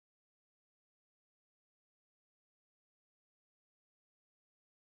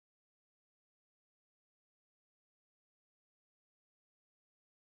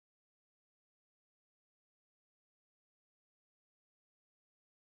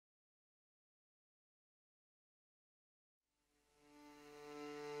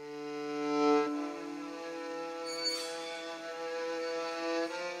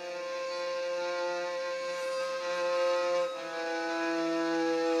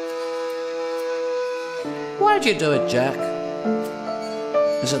Why do you do it, Jack?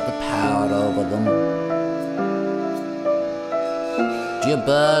 Is it the power over them? Do you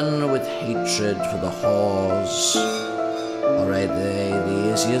burn with hatred for the whores? Or are they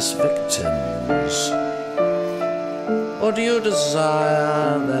the easiest victims? Or do you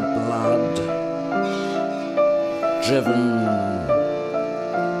desire their blood, driven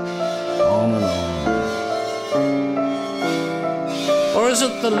on and on? Or is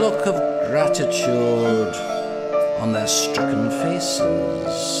it the look of gratitude on their stricken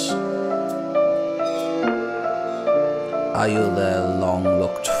faces? Are you their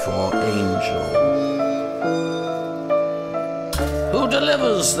long-looked-for angel who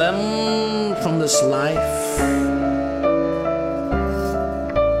delivers them from this life?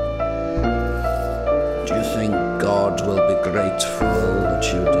 Do you think God will be grateful that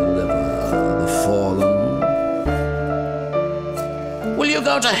you deliver the fallen? Will you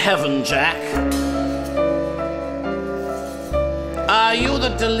go to heaven, Jack? Are you the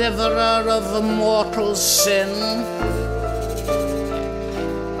deliverer of mortal sin,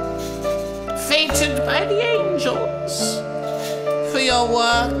 fated by the angels for your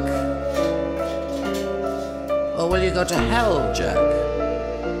work? Or will you go to hell, Jack,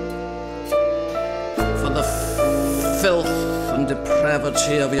 for the filth and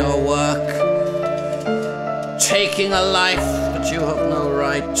depravity of your work, taking a life that you have no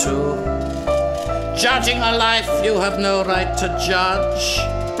right to, judging a life you have no right to judge?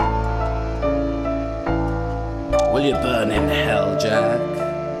 Will you burn in hell, Jack?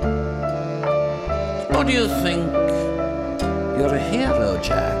 Or do you think you're a hero,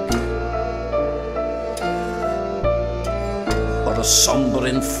 Jack? Or a sombre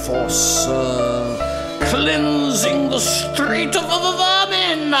enforcer cleansing the street of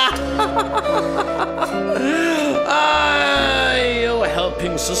vermin? Are you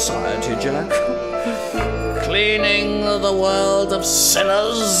helping society, Jack? Cleaning the world of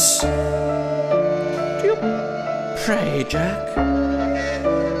sinners? Do you pray, Jack? Do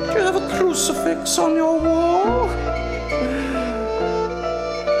you have a crucifix on your wall?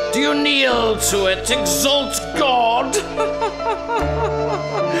 Do you kneel to it, exalt God?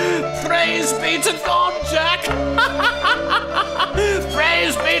 Praise be to God, Jack!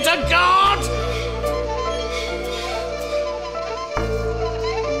 Praise be to God!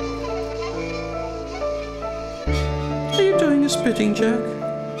 Are you doing his bidding, Jack?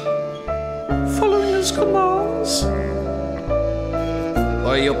 Following his commands?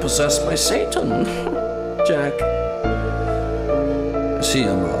 Or are you possessed by Satan, Jack? Is he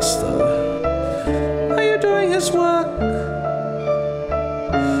your master? Are you doing his work?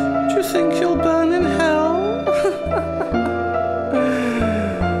 Do you think you'll burn in hell?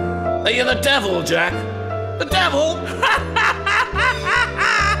 Are you the devil, Jack? The devil?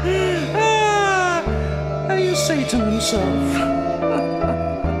 Are you Satan himself?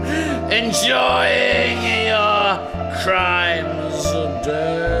 Enjoying your crimes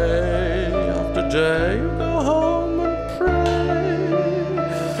day after day? You go home and pray.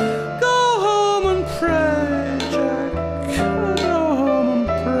 Go home and pray, Jack. Go home and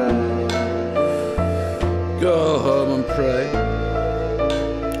pray. Go home and pray.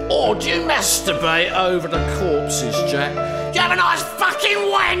 Or do you masturbate over the corpses, Jack? Do you have a nice fucking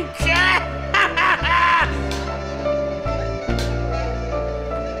wank, yeah?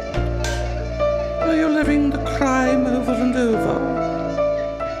 Are you living the crime over and over?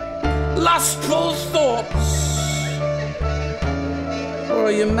 Lustful thoughts? Or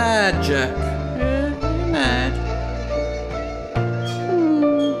are you mad, Jack? Yeah, are you mad?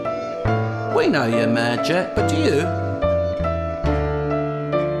 We know you're mad, Jack, but do you?